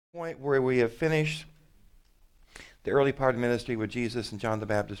Point where we have finished the early part of ministry where Jesus and John the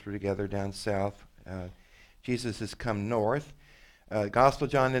Baptist were together down south. Jesus has come north. Gospel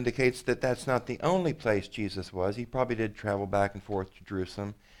of John indicates that that's not the only place Jesus was. He probably did travel back and forth to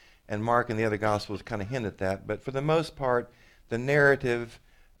Jerusalem, and Mark and the other Gospels kind of hint at that. But for the most part, the narrative,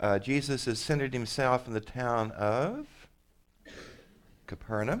 Jesus has centered himself in the town of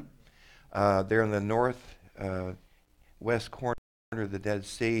Capernaum. They're in the north west corner of the Dead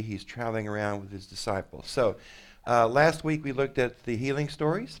Sea. He's traveling around with his disciples. So last week we looked at the healing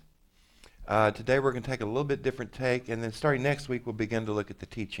stories. Today we're going to take a little bit different take, and then starting next week we'll begin to look at the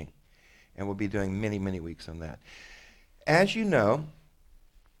teaching. And we'll be doing many, many weeks on that. As you know,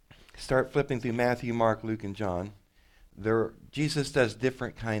 start flipping through Matthew, Mark, Luke, and John. Jesus does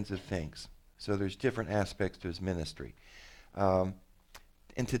different kinds of things. So there's different aspects to his ministry.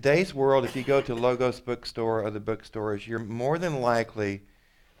 In today's world, if you go to Logos bookstore or other bookstores, you're more than likely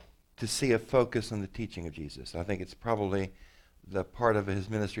to see a focus on the teaching of Jesus. I think it's probably the part of his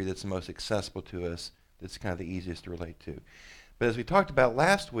ministry that's the most accessible to us, that's kind of the easiest to relate to. But as we talked about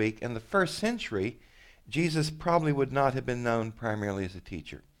last week, in the first century, Jesus probably would not have been known primarily as a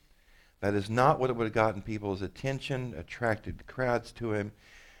teacher. That is not what would have gotten people's attention, attracted crowds to him.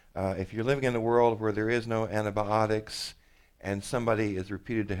 If you're living in a world where there is no antibiotics, and somebody is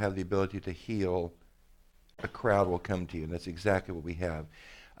reputed to have the ability to heal, a crowd will come to you, and that's exactly what we have.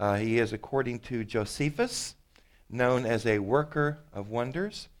 He is, according to Josephus, known as a worker of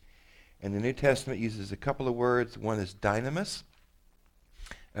wonders. And the New Testament uses a couple of words. One is dynamis,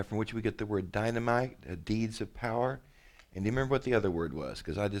 from which we get the word dynamite, deeds of power. And do you remember what the other word was?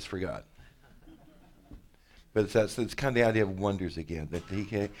 Because I just forgot. But it's kind of the idea of wonders again, that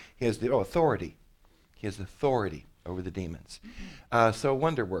he has the authority. He has authority over the demons. So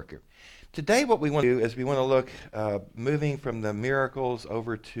wonder worker. Today what we want to do is we want to look, moving from the miracles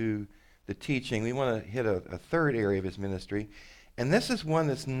over to the teaching, we want to hit a third area of his ministry. And this is one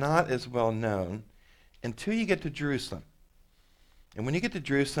that's not as well known until you get to Jerusalem. And when you get to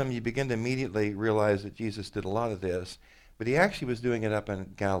Jerusalem, you begin to immediately realize that Jesus did a lot of this, but he actually was doing it up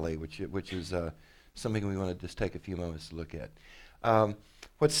in Galilee, which is something we want to just take a few moments to look at.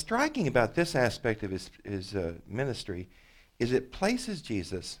 What's striking about this aspect of his ministry is it places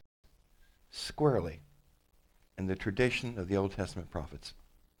Jesus squarely in the tradition of the Old Testament prophets.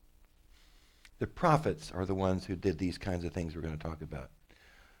 The prophets are the ones who did these kinds of things we're going to talk about.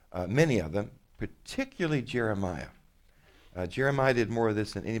 Many of them, particularly Jeremiah. Jeremiah did more of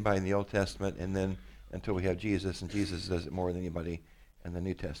this than anybody in the Old Testament, and then until we have Jesus, and Jesus does it more than anybody in the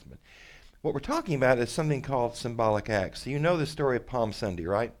New Testament. What we're talking about is something called symbolic acts. So you know the story of Palm Sunday,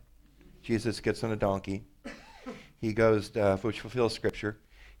 right? Jesus gets on a donkey. He goes, which fulfills Scripture.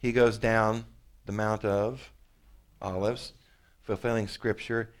 He goes down the Mount of Olives, fulfilling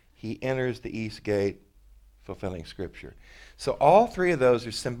Scripture. He enters the east gate, fulfilling Scripture. So all three of those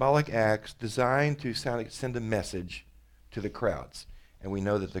are symbolic acts designed to send a message to the crowds. And we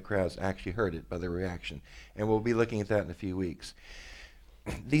know that the crowds actually heard it by their reaction. And we'll be looking at that in a few weeks.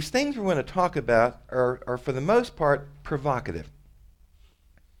 These things we're going to talk about are for the most part, provocative.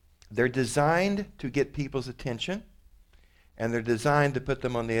 They're designed to get people's attention, and they're designed to put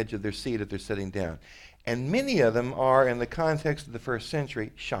them on the edge of their seat if they're sitting down. And many of them are, in the context of the first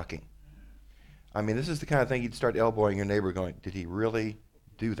century, shocking. I mean, this is the kind of thing you'd start elbowing your neighbor going, did he really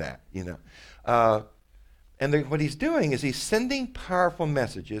do that? And what he's doing is he's sending powerful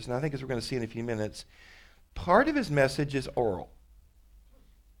messages, and I think as we're going to see in a few minutes, part of his message is oral.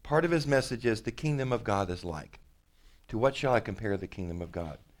 Part of his message is the kingdom of God is like. To what shall I compare the kingdom of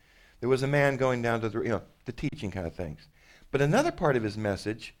God? There was a man going down to the teaching kind of things. But another part of his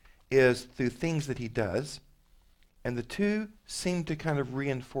message is through things that he does, and the two seem to kind of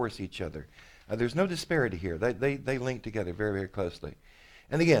reinforce each other. There's no disparity here. They link together very, very closely.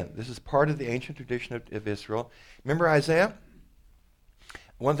 And again, this is part of the ancient tradition of Israel. Remember Isaiah?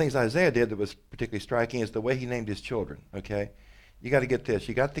 One of the things Isaiah did that was particularly striking is the way he named his children, okay? You got to get this.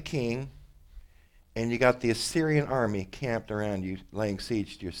 You got the king, and you got the Assyrian army camped around you, laying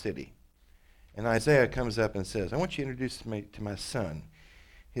siege to your city. And Isaiah comes up and says, I want you to introduce me to my son.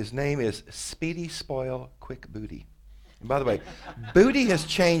 His name is Speedy Spoil Quick Booty. And by the way, booty has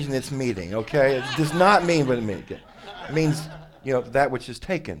changed in its meaning, okay? It does not mean what it means. It means, that which is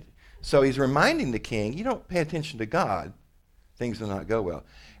taken. So he's reminding the king, you don't pay attention to God, things will not go well.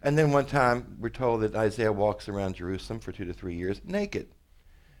 And then one time, we're told that Isaiah walks around Jerusalem for 2 to 3 years naked.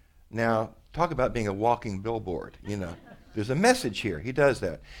 Now, talk about being a walking billboard, There's a message here. He does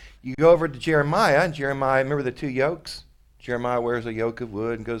that. You go over to Jeremiah, and Jeremiah, remember the two yokes? Jeremiah wears a yoke of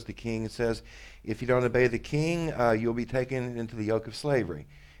wood and goes to the king and says, if you don't obey the king, you'll be taken into the yoke of slavery.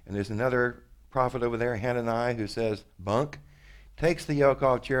 And there's another prophet over there, Hananiah, who says, bunk, takes the yoke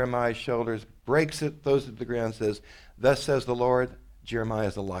off Jeremiah's shoulders, breaks it, throws it to the ground, says, thus says the Lord, Jeremiah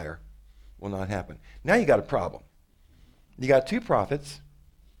is a liar. Will not happen. Now you got a problem. You got two prophets,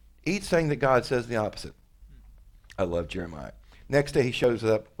 each saying that God says the opposite. I love Jeremiah. Next day he shows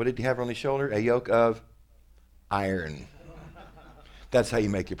up. What did he have on his shoulder? A yoke of iron. That's how you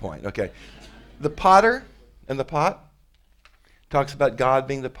make your point. Okay. The potter and the pot talks about God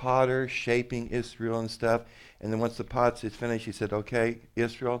being the potter, shaping Israel and stuff. And then once the pot is finished, he said, okay,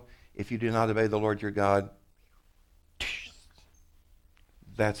 Israel, if you do not obey the Lord your God,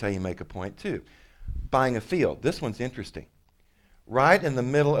 that's how you make a point too. Buying a field. This one's interesting. Right in the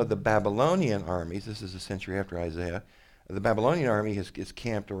middle of the Babylonian armies, this is a century after Isaiah, the Babylonian army is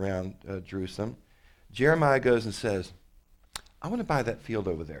camped around Jerusalem. Jeremiah goes and says, I want to buy that field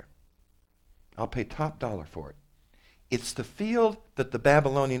over there. I'll pay top dollar for it. It's the field that the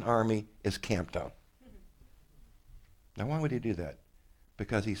Babylonian army is camped on. Now, why would he do that?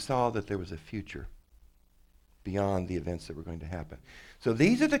 Because he saw that there was a future beyond the events that were going to happen. So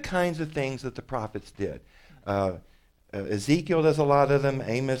these are the kinds of things that the prophets did. Ezekiel does a lot of them.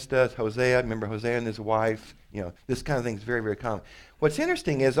 Amos does. Hosea, remember Hosea and his wife. You know, this kind of thing is very, very common. What's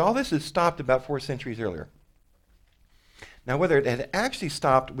interesting is all this is stopped about 4 centuries earlier. Now, whether it had actually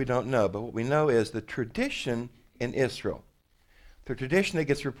stopped, we don't know. But what we know is the tradition in Israel, the tradition that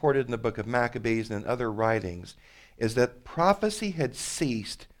gets reported in the book of Maccabees and in other writings, is that prophecy had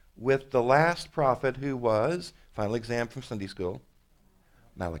ceased with the last prophet who was, final exam from Sunday school,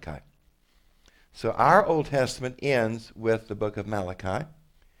 Malachi. So our Old Testament ends with the book of Malachi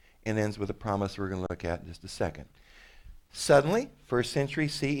and ends with a promise we're going to look at in just a second. Suddenly, 1st century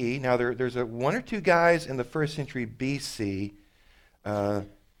CE, now there's one or two guys in the 1st century BC,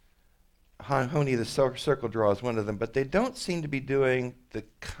 Honi the circle draw is one of them, but they don't seem to be doing the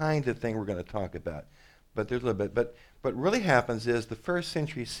kind of thing we're going to talk about. But there's a little bit. But what really happens is the 1st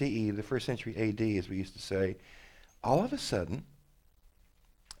century CE, the 1st century AD, as we used to say, all of a sudden,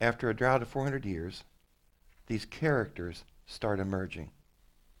 after a drought of 400 years, these characters start emerging.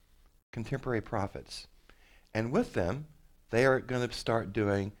 Contemporary prophets. And with them, they are going to start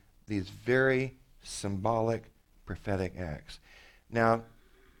doing these very symbolic prophetic acts. Now,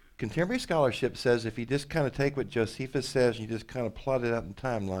 contemporary scholarship says if you just kind of take what Josephus says and you just kind of plot it out in the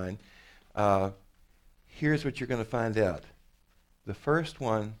timeline, here's what you're going to find out. The first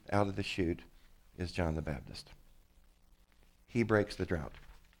one out of the chute is John the Baptist. He breaks the drought.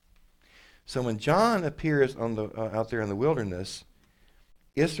 So when John appears on the out there in the wilderness,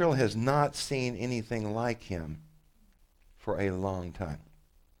 Israel has not seen anything like him for a long time.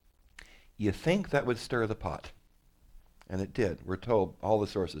 You think that would stir the pot. And it did. We're told, all the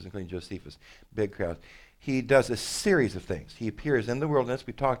sources, including Josephus, big crowd. He does a series of things. He appears in the wilderness.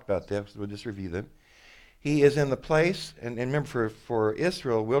 We talked about this. We'll just review them. He is in the place, and remember, for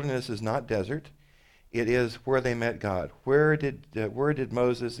Israel, wilderness is not desert. It is where they met God. Where did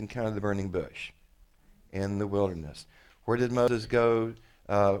Moses encounter the burning bush? In the wilderness. Where did Moses go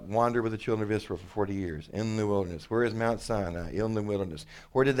wander with the children of Israel for 40 years? In the wilderness. Where is Mount Sinai? In the wilderness.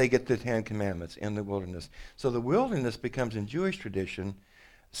 Where did they get the 10 Commandments? In the wilderness. So the wilderness becomes, in Jewish tradition,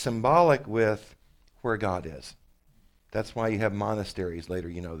 symbolic with where God is. That's why you have monasteries later,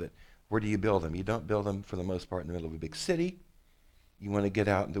 you know, that where do you build them? You don't build them, for the most part, in the middle of a big city. You want to get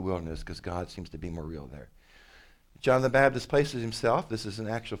out in the wilderness because God seems to be more real there. John the Baptist places himself. This is an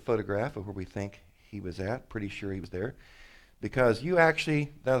actual photograph of where we think he was at. Pretty sure he was there. Because you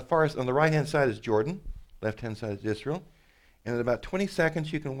actually, now the farthest, on the right-hand side is Jordan, left-hand side is Israel, and in about 20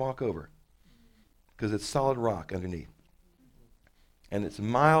 seconds you can walk over because it's solid rock underneath. And it's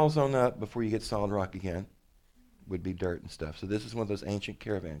miles on up before you get solid rock again. Would be dirt and stuff. So this is one of those ancient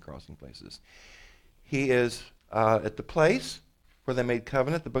caravan crossing places. He is at the place where they made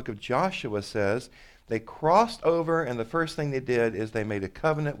covenant. The book of Joshua says they crossed over, and the first thing they did is they made a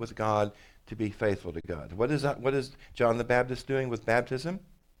covenant with God to be faithful to God. What is John the Baptist doing with baptism?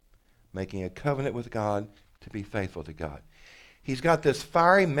 Making a covenant with God to be faithful to God. He's got this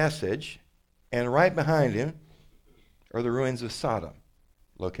fiery message, and right behind him are the ruins of Sodom.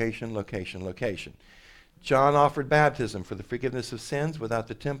 Location, location, location. John offered baptism for the forgiveness of sins without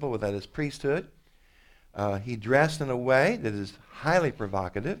the temple, without his priesthood. He dressed in a way that is highly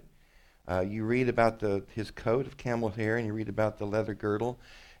provocative. You read about his coat of camel's hair, and you read about the leather girdle,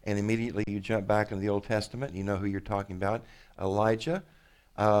 and immediately you jump back into the Old Testament. You know who you're talking about, Elijah.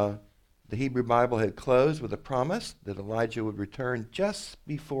 The Hebrew Bible had closed with a promise that Elijah would return just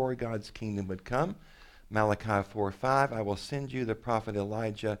before God's kingdom would come. Malachi 4:5, I will send you the prophet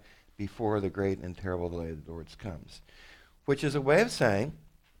Elijah before the great and terrible day of the Lord comes. Which is a way of saying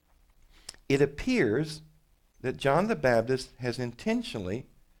it appears that John the Baptist has intentionally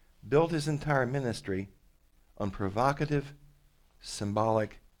built his entire ministry on provocative,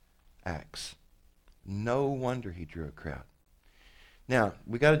 symbolic acts. No wonder he drew a crowd. Now,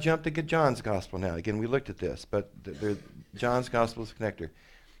 we got to jump to John's gospel now. Again, we looked at this, but John's gospel is a connector.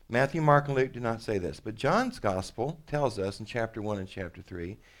 Matthew, Mark, and Luke do not say this, but John's gospel tells us in chapter 1 and chapter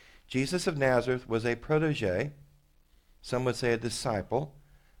 3, Jesus of Nazareth was a protege, some would say a disciple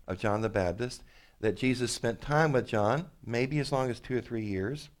of John the Baptist, that Jesus spent time with John, maybe as long as 2 or 3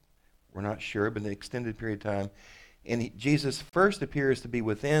 years. We're not sure, but an extended period of time. And Jesus first appears to be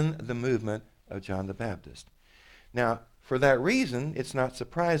within the movement of John the Baptist. Now, for that reason, it's not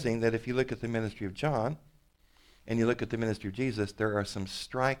surprising that if you look at the ministry of John and you look at the ministry of Jesus, there are some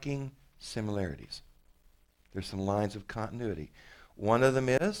striking similarities. There's some lines of continuity. One of them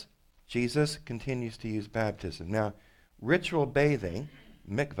is Jesus continues to use baptism. Now, ritual bathing,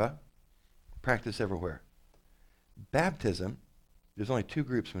 mikvah, practice everywhere. Baptism, there's only 2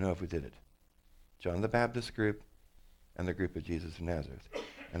 groups we know if we did it. John the Baptist group and the group of Jesus of Nazareth.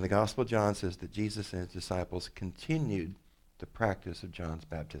 And the Gospel of John says that Jesus and his disciples continued the practice of John's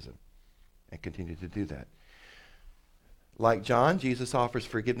baptism and continued to do that. Like John, Jesus offers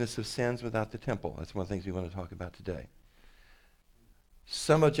forgiveness of sins without the temple. That's one of the things we want to talk about today.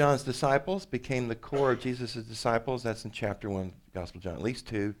 Some of John's disciples became the core of Jesus' disciples. That's in chapter 1 of the Gospel of John. At least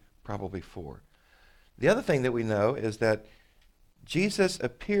 2, probably 4. The other thing that we know is that Jesus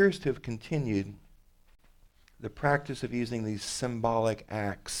appears to have continued the practice of using these symbolic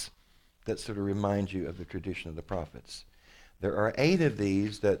acts that sort of remind you of the tradition of the prophets. There are 8 of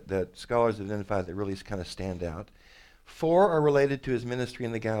these that scholars have identified that really kind of stand out. 4 are related to his ministry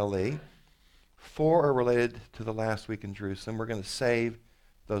in the Galilee. 4 are related to the last week in Jerusalem. We're going to save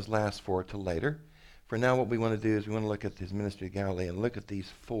those last 4 till later. For now, what we want to do is we want to look at his ministry in Galilee and look at these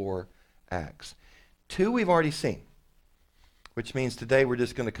 4 acts. 2 we've already seen, which means today we're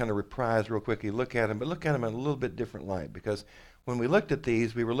just going to kind of reprise real quickly, look at them, but look at them in a little bit different light, because when we looked at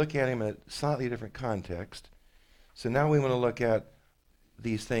these, we were looking at them in a slightly different context. So now we want to look at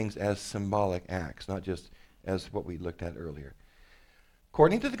these things as symbolic acts, not just as what we looked at earlier.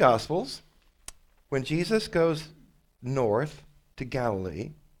 According to the Gospels, when Jesus goes north to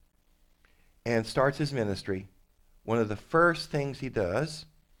Galilee and starts his ministry, one of the first things he does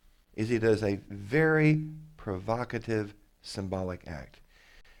is he does a very provocative symbolic act.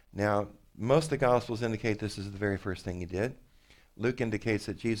 Now, most of the Gospels indicate this is the very first thing he did. Luke indicates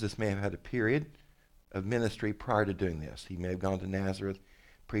that Jesus may have had a period of ministry prior to doing this. He may have gone to Nazareth,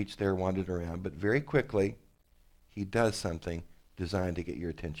 preached there, wandered around, but very quickly he does something designed to get your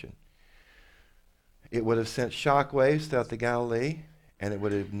attention. It would have sent shockwaves throughout the Galilee, and it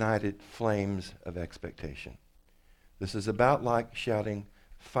would have ignited flames of expectation. This is about like shouting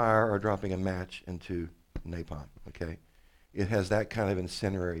fire or dropping a match into napalm, okay? It has that kind of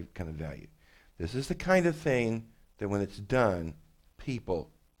incendiary kind of value. This is the kind of thing that when it's done, people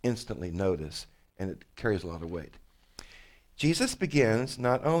instantly notice, and it carries a lot of weight. Jesus begins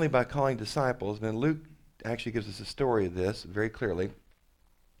not only by calling disciples, and Luke actually gives us a story of this very clearly.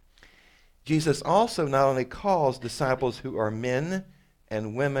 Jesus also not only calls disciples who are men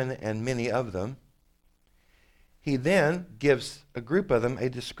and women and many of them, he then gives a group of them a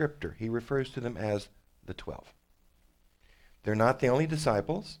descriptor. He refers to them as the 12. They're not the only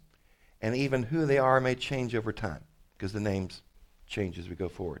disciples, and even who they are may change over time, because the names change as we go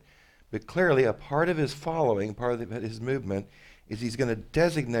forward. But clearly, a part of his following, part of his movement, is he's going to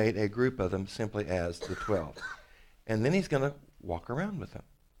designate a group of them simply as the 12. And then he's going to walk around with them.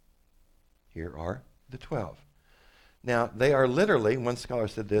 Here are the 12. Now, they are literally, one scholar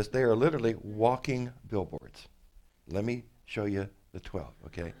said this, they are literally walking billboards. Let me show you the 12,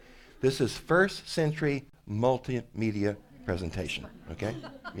 okay? This is first century multimedia presentation, okay?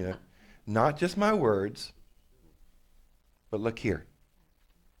 You know, not just my words, but look here.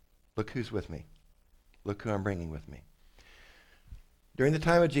 Look who's with me. Look who I'm bringing with me. During the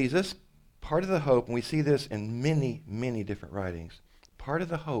time of Jesus, part of the hope, and we see this in many, many different writings, part of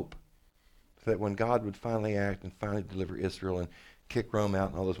the hope that when God would finally act and finally deliver Israel and kick Rome out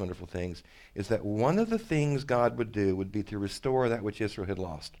and all those wonderful things, is that one of the things God would do would be to restore that which Israel had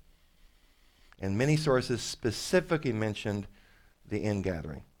lost. And many sources specifically mentioned the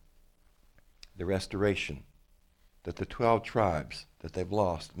ingathering, the restoration, that the 12 tribes that they've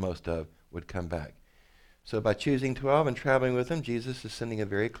lost most of would come back. So by choosing 12 and traveling with them, Jesus is sending a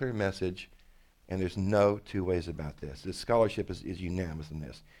very clear message, and there's no two ways about this. The scholarship is unanimous in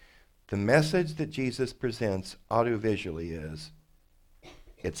this. The message that Jesus presents audiovisually is,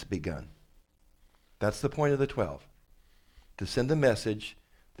 it's begun. That's the point of the 12, to send a message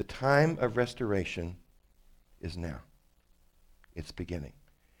The time of restoration is now. It's beginning.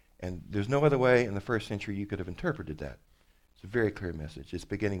 And there's no other way in the first century you could have interpreted that. It's a very clear message. It's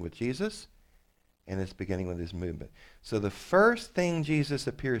beginning with Jesus, and it's beginning with his movement. So the first thing Jesus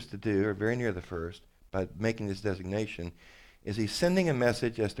appears to do, or very near the first, by making this designation, is he's sending a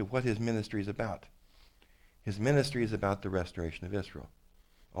message as to what his ministry is about. His ministry is about the restoration of Israel.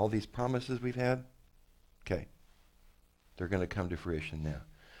 All these promises we've had, okay, they're going to come to fruition now.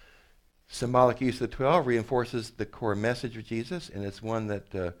 Symbolic use of the 12 reinforces the core message of Jesus, and it's one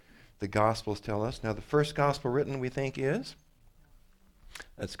that the Gospels tell us. Now, the first Gospel written, we think, is,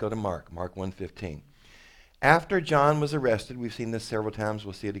 let's go to Mark 1:15. After John was arrested, we've seen this several times,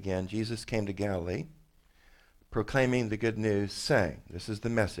 we'll see it again, Jesus came to Galilee, proclaiming the good news, saying, this is the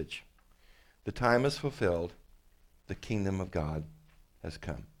message, the time is fulfilled, the kingdom of God has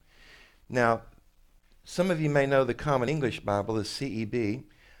come. Now, some of you may know the Common English Bible is CEB,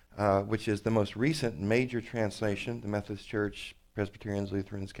 which is the most recent major translation. The Methodist Church, Presbyterians,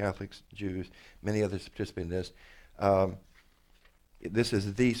 Lutherans, Catholics, Jews, many others participate in this. This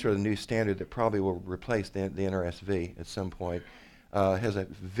is the sort of new standard that probably will replace the NRSV at some point. Has a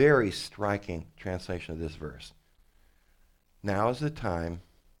very striking translation of this verse. Now is the time,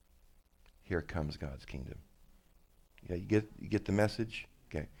 here comes God's kingdom. Yeah, you get the message?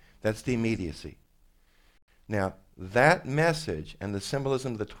 Okay. That's the immediacy. Now, that message and the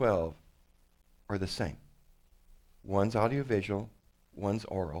symbolism of the 12 are the same. One's audiovisual, one's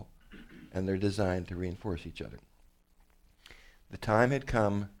oral, and they're designed to reinforce each other. The time had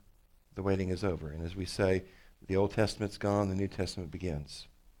come, the waiting is over. And as we say, the Old Testament's gone, the New Testament begins.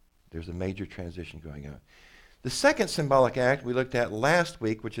 There's a major transition going on. The second symbolic act we looked at last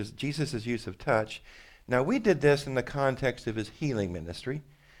week, which is Jesus' use of touch. Now, we did this in the context of his healing ministry,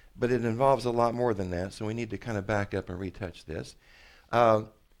 but it involves a lot more than that, so we need to kind of back up and retouch this.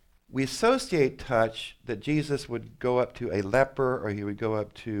 We associate touch that Jesus would go up to a leper, or he would go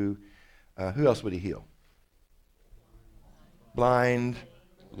up to, who else would he heal? Blind,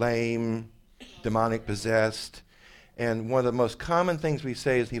 lame, demonic possessed. And one of the most common things we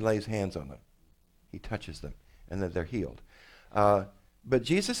say is he lays hands on them. He touches them, and that they're healed. But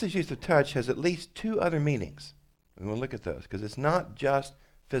Jesus' use of touch has at least two other meanings. And we'll look at those, because it's not just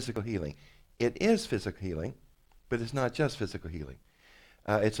physical healing. It is physical healing, but it's not just physical healing.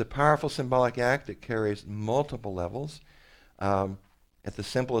 It's a powerful symbolic act that carries multiple levels. At the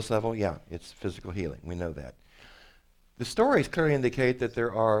simplest level, yeah, it's physical healing. We know that. The stories clearly indicate that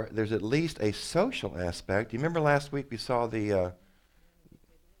there's at least a social aspect. Do you remember last week we saw the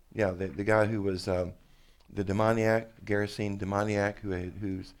guy who was the demoniac, Gerasene demoniac,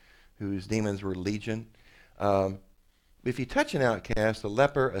 whose demons were legion. If you touch an outcast, a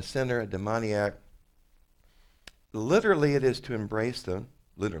leper, a sinner, a demoniac, literally it is to embrace them,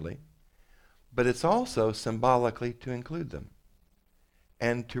 literally, but it's also symbolically to include them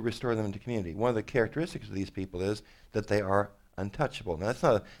and to restore them into community. One of the characteristics of these people is that they are untouchable. Now,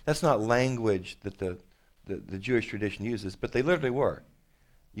 that's not language that the Jewish tradition uses, but they literally were.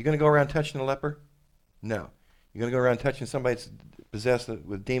 You going to go around touching a leper? No. You're going to go around touching somebody that's possessed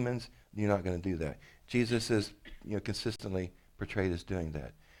with demons? You're not going to do that. Jesus is consistently portrayed as doing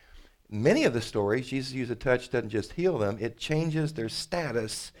that. Many of the stories, Jesus' use of touch doesn't just heal them, it changes their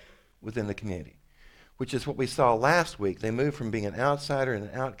status within the community, which is what we saw last week. They moved from being an outsider and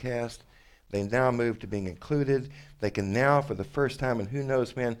an outcast. They now move to being included. They can now, for the first time and who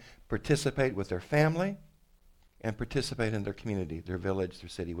knows when, participate with their family and participate in their community, their village, their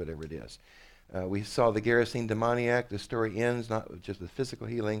city, whatever it is. We saw the Gerasene demoniac. The story ends not just with physical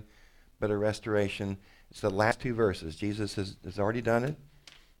healing, but a restoration. It's the last two verses. Jesus has already done it.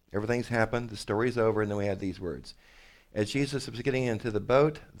 Everything's happened. The story's over, and then we had these words. As Jesus was getting into the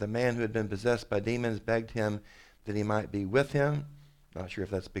boat, the man who had been possessed by demons begged him that he might be with him. Not sure if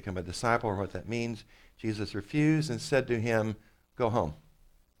that's become a disciple or what that means. Jesus refused and said to him, "Go home,"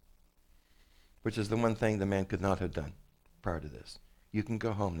 which is the one thing the man could not have done prior to this. You can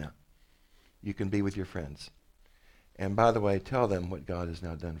go home now. You can be with your friends. And by the way, tell them what God has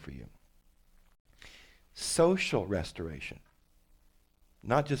now done for you. Social restoration,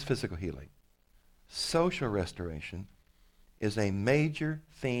 not just physical healing. Social restoration is a major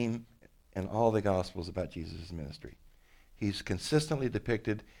theme in all the Gospels about Jesus' ministry. He's consistently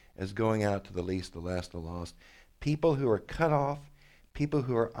depicted as going out to the least, the last, the lost. People who are cut off, people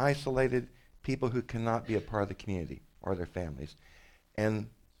who are isolated, people who cannot be a part of the community or their families. And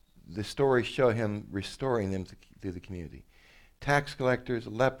the stories show him restoring them through the community. Tax collectors,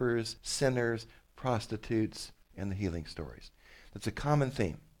 lepers, sinners, prostitutes, and the healing stories. That's a common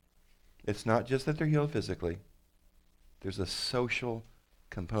theme. It's not just that they're healed physically. There's a social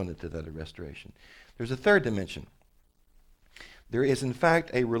component to that of restoration. There's a third dimension. There is, in fact,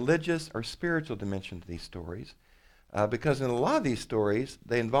 a religious or spiritual dimension to these stories, because in a lot of these stories,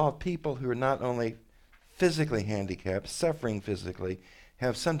 they involve people who are not only physically handicapped, suffering physically,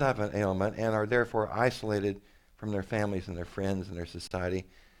 have some type of ailment, and are therefore isolated from their families and their friends and their society.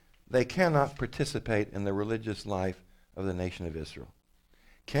 They cannot participate in the religious life of the nation of Israel.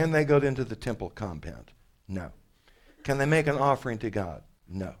 Can they go into the temple compound? No. Can they make an offering to God?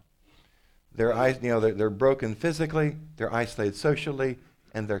 No. They're broken physically, they're isolated socially,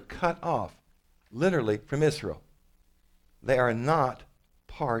 and they're cut off, literally, from Israel. They are not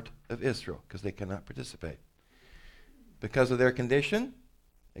part of Israel because they cannot participate. Because of their condition,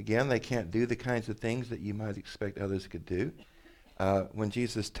 again, they can't do the kinds of things that you might expect others could do. When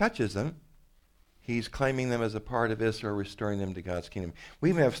Jesus touches them, he's claiming them as a part of Israel, restoring them to God's kingdom. We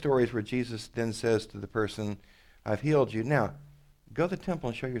even have stories where Jesus then says to the person, I've healed you. Now, go to the temple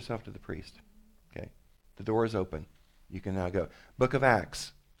and show yourself to the priest. Okay? The door is open. You can now go. Book of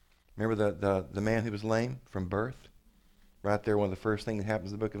Acts. Remember the man who was lame from birth? Right there, one of the first things that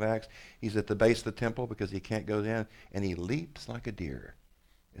happens in the book of Acts. He's at the base of the temple because he can't go in, and he leaps like a deer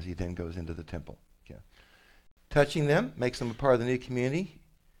as he then goes into the temple. Okay. Touching them makes them a part of the new community.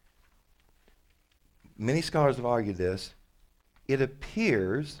 Many scholars have argued this. It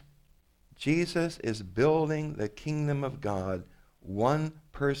appears Jesus is building the kingdom of God one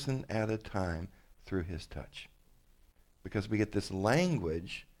person at a time through his touch. Because we get this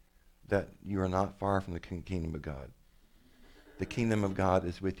language that you are not far from the kingdom of God. The kingdom of God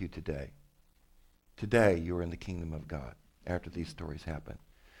is with you today. Today you are in the kingdom of God after these stories happen.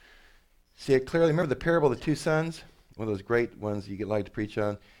 See it clearly. Remember the parable of the two sons? One of those great ones you like to preach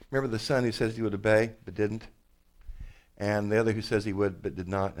on. Remember the son who says he would obey but didn't? And the other who says he would but did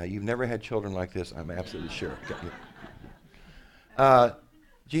not. Now, you've never had children like this, I'm absolutely sure.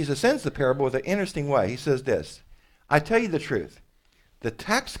 Jesus ends the parable with an interesting way. He says this, I tell you the truth. The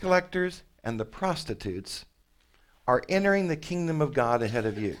tax collectors and the prostitutes are entering the kingdom of God ahead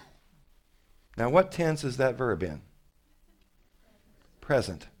of you. Now, what tense is that verb in?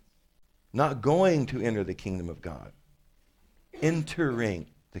 Present. Not going to enter the kingdom of God. Entering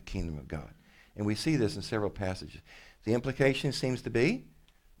the kingdom of God. And we see this in several passages. The implication seems to be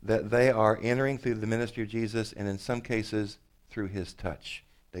that they are entering through the ministry of Jesus, and in some cases through his touch.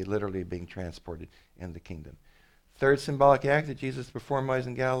 They literally are being transported in the kingdom. Third symbolic act that Jesus performed while he was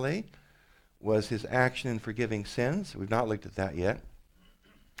in Galilee was his action in forgiving sins. We've not looked at that yet.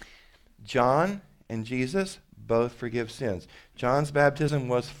 John and Jesus both forgive sins. John's baptism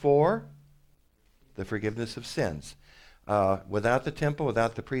was for the forgiveness of sins. Without the temple,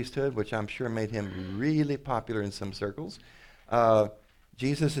 without the priesthood, which I'm sure made him really popular in some circles,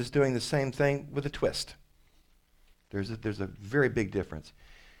 Jesus is doing the same thing with a twist. There's a very big difference.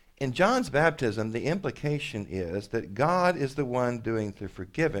 In John's baptism, the implication is that God is the one doing the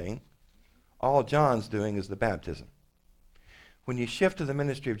forgiving. All John's doing is the baptism. When you shift to the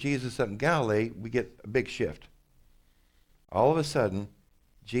ministry of Jesus up in Galilee, we get a big shift. All of a sudden,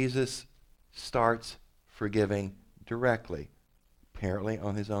 Jesus starts forgiving directly, apparently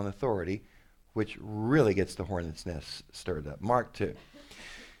on his own authority, which really gets the hornet's nest stirred up. Mark 2.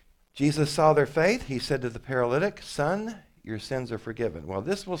 Jesus saw their faith. He said to the paralytic, Son, your sins are forgiven. Well,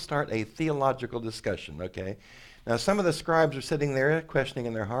 this will start a theological discussion, okay? Now, some of the scribes are sitting there questioning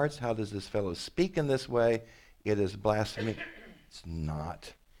in their hearts, how does this fellow speak in this way? It is blasphemy. It's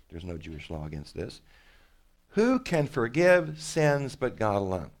not. There's no Jewish law against this. Who can forgive sins but God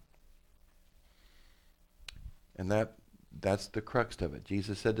alone? And that's the crux of it.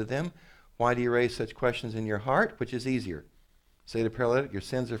 Jesus said to them, why do you raise such questions in your heart? Which is easier? Say to the paralytic, your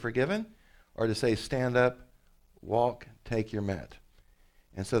sins are forgiven? Or to say, stand up, walk, take your mat?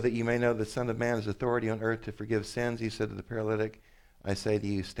 And so that you may know the Son of Man has authority on earth to forgive sins, he said to the paralytic, I say to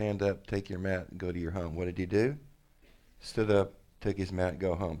you, stand up, take your mat, and go to your home. What did he do? Stood up, took his mat,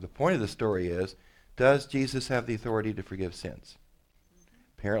 go home. The point of the story is, does Jesus have the authority to forgive sins?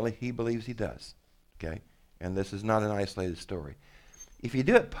 Apparently, he believes he does. Okay? And this is not an isolated story. If you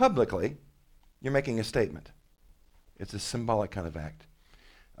do it publicly, you're making a statement. It's a symbolic kind of act.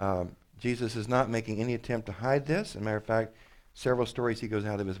 Jesus is not making any attempt to hide this. As a matter of fact, several stories he goes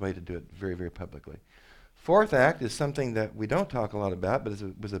out of his way to do it very, very publicly. Fourth act is something that we don't talk a lot about, but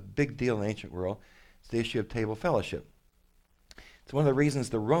it was a big deal in the ancient world. It's the issue of table fellowship. It's one of the reasons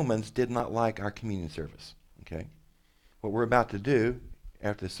the Romans did not like our communion service. Okay? What we're about to do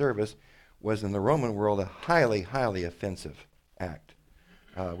after the service was in the Roman world a highly, highly offensive act,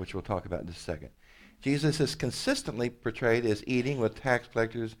 which we'll talk about in just a second. Jesus is consistently portrayed as eating with tax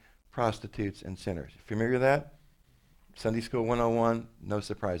collectors, prostitutes, and sinners. Familiar with that? Sunday School 101, no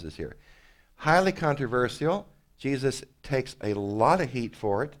surprises here. Highly controversial. Jesus takes a lot of heat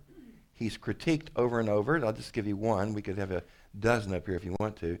for it. He's critiqued over and over. I'll just give you one. We could have a dozen up here if you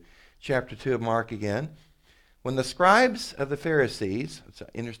want to. Chapter 2 of Mark again. When the scribes of the Pharisees, it's an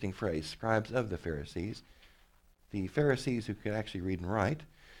interesting phrase, scribes of the Pharisees who could actually read and write,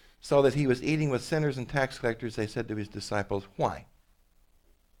 saw that he was eating with sinners and tax collectors, they said to his disciples, why?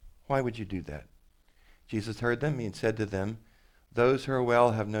 Why would you do that? Jesus heard them and said to them, those who are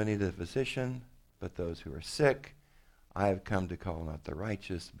well have no need of a physician, but those who are sick. I have come to call not the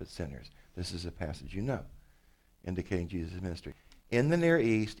righteous, but sinners. This is a passage you know, indicating Jesus' ministry. In the Near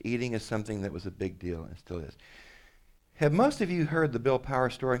East, eating is something that was a big deal and still is. Have most of you heard the Bill Power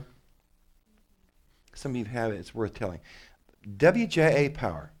story? Some of you have. It's worth telling. W.J.A.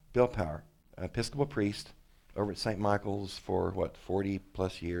 Power, Bill Power, Episcopal priest over at St. Michael's for, 40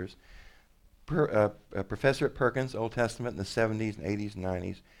 plus years. A professor at Perkins, Old Testament in the 70s and 80s and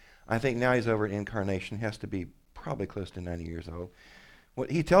 90s. I think now he's over at Incarnation. He has to be probably close to 90 years old.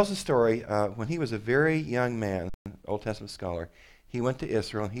 He tells a story when he was a very young man, Old Testament scholar. He went to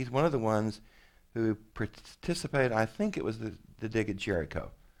Israel, and he's one of the ones who participated, I think it was the dig at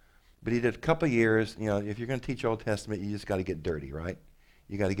Jericho. But he did a couple of years. You know, if you're going to teach Old Testament, you just got to get dirty, right?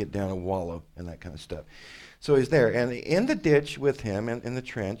 You got to get down and wallow and that kind of stuff. So he's there. And in the ditch with him, in the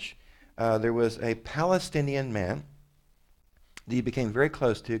trench, there was a Palestinian man that he became very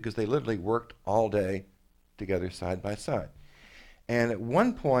close to because they literally worked all day together side by side. And at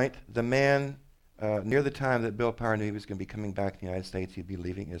one point, the man, near the time that Bill Power knew he was going to be coming back to the United States, he'd be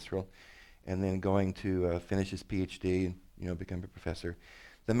leaving Israel and then going to finish his PhD and become a professor,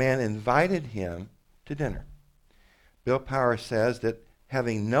 the man invited him to dinner. Bill Power says that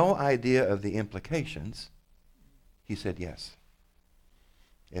having no idea of the implications, he said yes.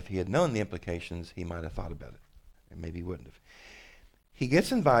 If he had known the implications, he might have thought about it, and maybe he wouldn't have. He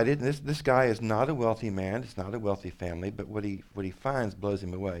gets invited, and this guy is not a wealthy man, it's not a wealthy family, but what he finds blows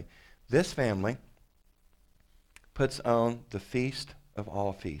him away. This family puts on the feast of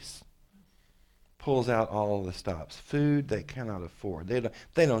all feasts, pulls out all of the stops. Food they cannot afford.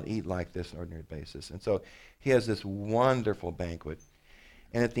 They don't eat like this on an ordinary basis. And so he has this wonderful banquet.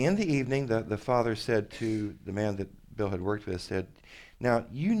 And at the end of the evening, the father said to the man that Bill had worked with, said, now,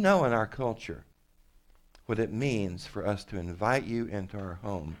 you know in our culture what it means for us to invite you into our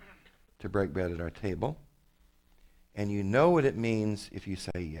home to break bread at our table. And you know what it means if you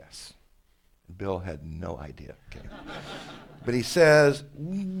say yes. Bill had no idea. Okay. But he says,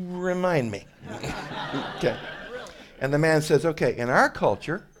 remind me. Okay. And the man says, okay, in our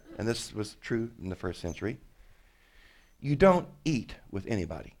culture, and this was true in the first century, you don't eat with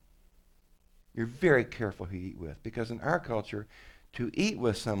anybody. You're very careful who you eat with, because in our culture, to eat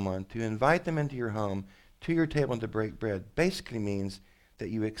with someone, to invite them into your home, to your table and to break bread, basically means that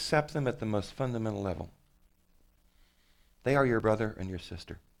you accept them at the most fundamental level. They are your brother and your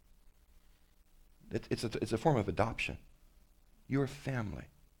sister. It's a form of adoption. You're family.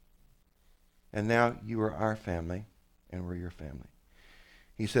 And now you are our family, and we're your family.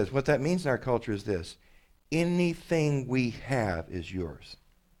 He says, what that means in our culture is this. Anything we have is yours.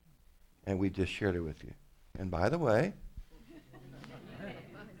 And we just shared it with you. And by the way,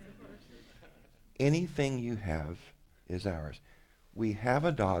 anything you have is ours. We have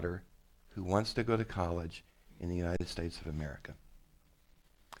a daughter who wants to go to college in the United States of America.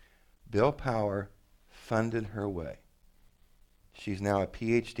 Bill Power funded her way. She's now a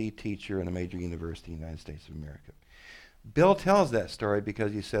PhD teacher in a major university in the United States of America. Bill tells that story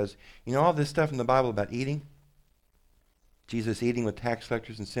because he says, all this stuff in the Bible about eating, Jesus eating with tax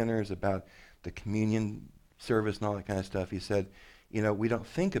collectors and sinners, about the communion service and all that kind of stuff. He said, we don't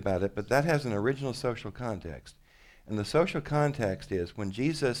think about it, but that has an original social context. And the social context is when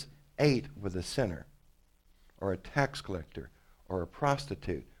Jesus ate with a sinner or a tax collector or a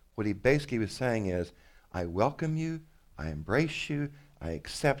prostitute, what he basically was saying is, I welcome you, I embrace you, I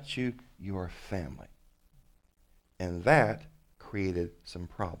accept you, you are family. And that created some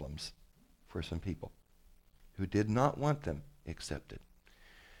problems for some people who did not want them accepted.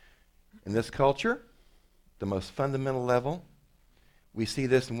 In this culture, the most fundamental level, we see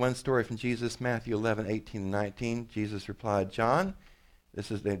this in one story from Jesus, Matthew 11, 18, and 19. Jesus replied, John,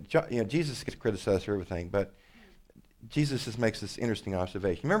 Jesus gets criticized for everything, but Jesus just makes this interesting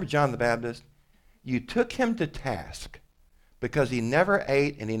observation. Remember John the Baptist? You took him to task because he never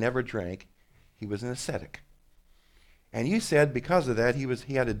ate and he never drank. He was an ascetic. And you said because of that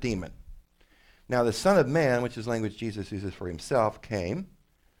he had a demon. Now the Son of Man, which is language Jesus uses for himself, came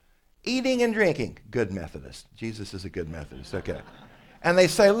eating and drinking. Good Methodist. Jesus is a good Methodist. Okay. And they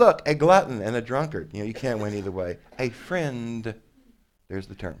say, look, a glutton and a drunkard. You can't win either way. A friend, there's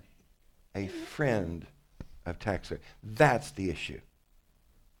the term. A friend of taxpayers. That's the issue.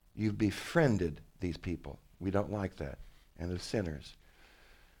 You've befriended these people. We don't like that. And of sinners.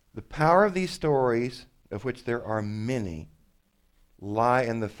 The power of these stories, of which there are many, lie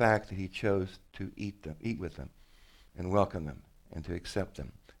in the fact that he chose to eat with them, and welcome them, and to accept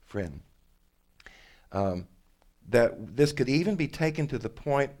them. Friend. That this could even be taken to the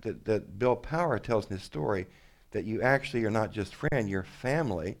point that Bill Power tells in his story, that you actually are not just friend, you're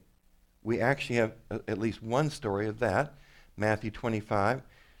family. We actually have at least one story of that, Matthew 25.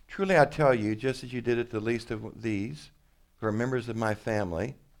 Truly I tell you, just as you did it to the least of these, who are members of my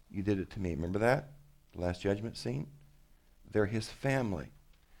family, you did it to me. Remember that? The Last Judgment scene? They're his family.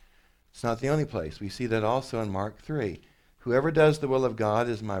 It's not the only place. We see that also in Mark 3. Whoever does the will of God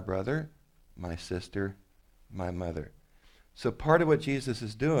is my brother, my sister, my mother. So part of what Jesus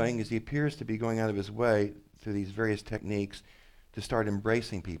is doing is he appears to be going out of his way through these various techniques to start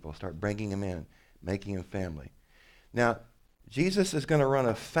embracing people, start bringing them in, making them family. Now, Jesus is going to run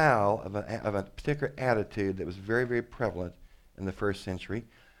afoul of a particular attitude that was very, very prevalent in the first century.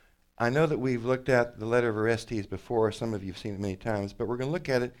 I know that we've looked at the letter of Orestes before. Some of you have seen it many times, but we're going to look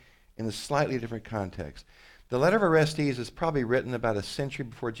at it in a slightly different context. The letter of Orestes is probably written about a century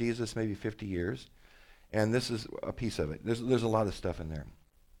before Jesus, maybe 50 years, and this is a piece of it. There's a lot of stuff in there.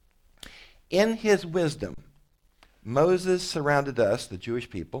 In his wisdom, Moses surrounded us, the Jewish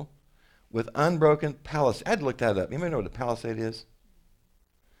people, with unbroken palisades. I had to look that up. Anybody know what a palisade is?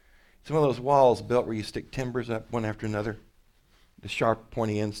 It's one of those walls built where you stick timbers up one after another. The sharp,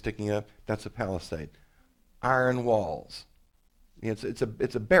 pointy end sticking up. That's a palisade. Iron walls. It's a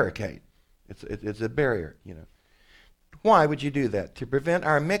barricade. It's a barrier, Why would you do that? To prevent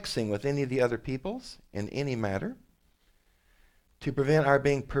our mixing with any of the other peoples in any matter. To prevent our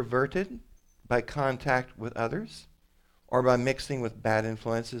being perverted by contact with others. Or by mixing with bad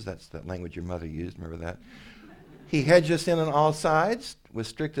influences. That's that language your mother used. Remember that? He hedged us in on all sides with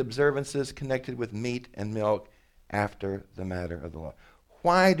strict observances connected with meat and milk after the matter of the law.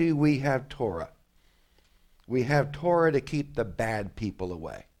 Why do we have Torah? We have Torah to keep the bad people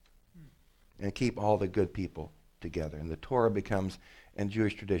away and keep all the good people together. And the Torah becomes, and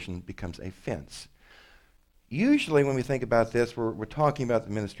Jewish tradition becomes a fence. Usually when we think about this, we're talking about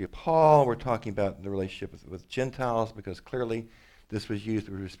the ministry of Paul, we're talking about the relationship with Gentiles, because clearly this was used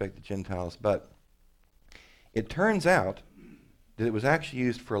with respect to Gentiles. But it turns out that it was actually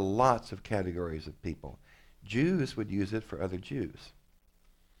used for lots of categories of people. Jews would use it for other Jews.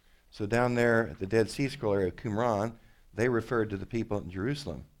 So down there at the Dead Sea Scroll area of Qumran, they referred to the people in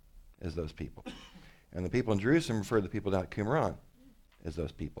Jerusalem as those people. And the people in Jerusalem referred to the people down at Qumran as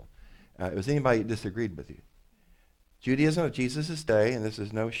those people. It was anybody who disagreed with you. Judaism of Jesus' day, and this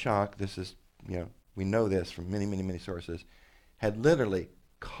is no shock, this is, we know this from many, many, many sources, had literally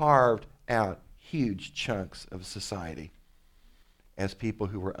carved out huge chunks of society as people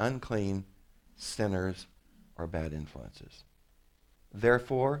who were unclean, sinners, or bad influences.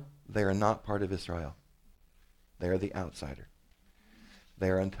 Therefore, they are not part of Israel. They are the outsider. They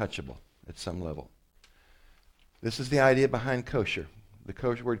are untouchable at some level. This is the idea behind kosher.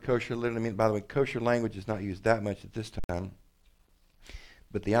 The word kosher literally means, by the way, kosher language is not used that much at this time.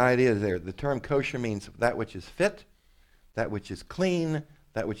 But the idea is there. The term kosher means that which is fit, that which is clean,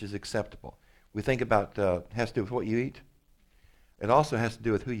 that which is acceptable. We think about, has to do with what you eat. It also has to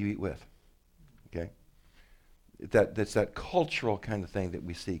do with who you eat with. Okay? That's that cultural kind of thing that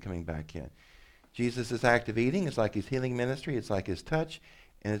we see coming back in. Jesus' act of eating is like his healing ministry, it's like his touch,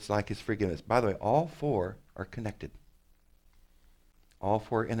 and it's like his forgiveness. By the way, all four are connected. All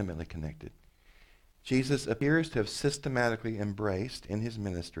four are intimately connected. Jesus appears to have systematically embraced in his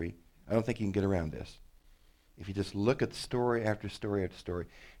ministry, I don't think you can get around this. If you just look at story after story after story,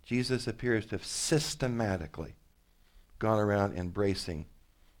 Jesus appears to have systematically gone around embracing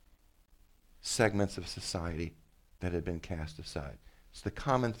segments of society that had been cast aside. It's the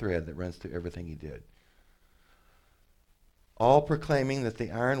common thread that runs through everything he did. All proclaiming that the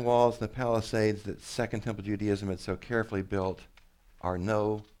iron walls and the palisades that Second Temple Judaism had so carefully built are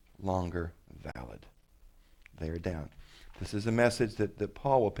no longer valid. They are down. This is a message that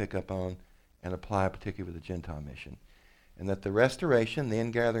Paul will pick up on and apply particularly with the Gentile mission. And that the restoration, the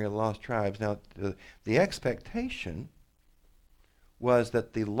ingathering of the lost tribes, now the expectation was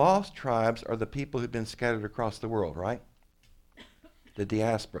that the lost tribes are the people who've been scattered across the world, right? The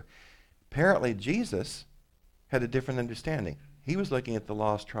diaspora. Apparently Jesus had a different understanding. He was looking at the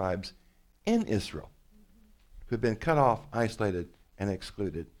lost tribes in Israel who've been cut off, isolated, and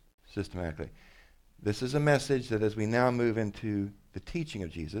excluded systematically. this is a message that as we now move into the teaching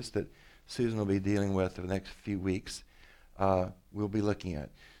of Jesus that Susan will be dealing with for the next few weeks, we'll be looking at.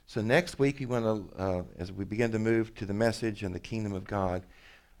 So next week, we want to, as we begin to move to the message and the kingdom of God,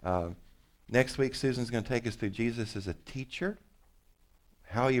 next week Susan's going to take us through Jesus as a teacher,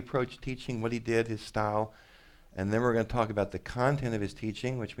 how he approached teaching, what he did, his style, and then we're going to talk about the content of his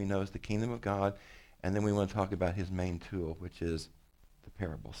teaching, which we know is the kingdom of God, and then we want to talk about his main tool, which is the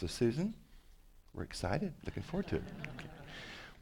parable. So Susan, we're excited, looking forward to it.